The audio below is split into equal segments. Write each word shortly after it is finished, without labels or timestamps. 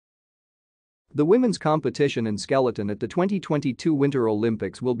The women's competition in skeleton at the 2022 Winter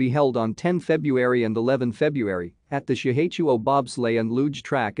Olympics will be held on 10 February and 11 February at the Xiaohaituo Bobsleigh and Luge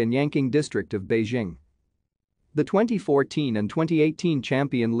track in Yanqing District of Beijing. The 2014 and 2018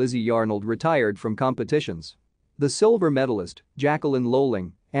 champion Lizzie Yarnold retired from competitions. The silver medalist, Jacqueline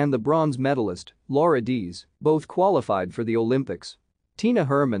Lowling, and the bronze medalist, Laura Dees, both qualified for the Olympics. Tina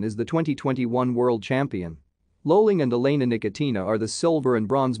Herman is the 2021 world champion. Lowling and Elena Nikitina are the silver and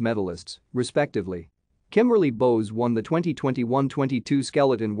bronze medalists, respectively. Kimberly Bowes won the 2021-22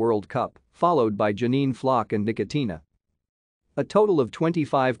 Skeleton World Cup, followed by Janine Flock and Nikitina. A total of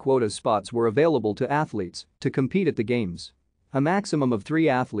 25 quota spots were available to athletes to compete at the Games. A maximum of 3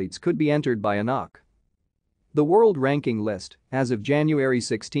 athletes could be entered by a knock. The world ranking list, as of January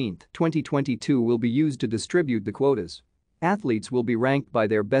 16, 2022, will be used to distribute the quotas. Athletes will be ranked by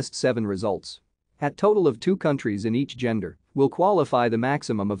their best 7 results. A total of 2 countries in each gender will qualify the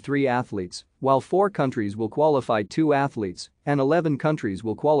maximum of 3 athletes, while 4 countries will qualify 2 athletes and 11 countries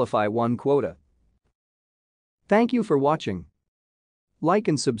will qualify 1 quota. Thank you for watching. Like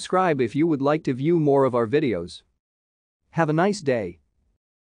and subscribe if you would like to view more of our videos. Have a nice day.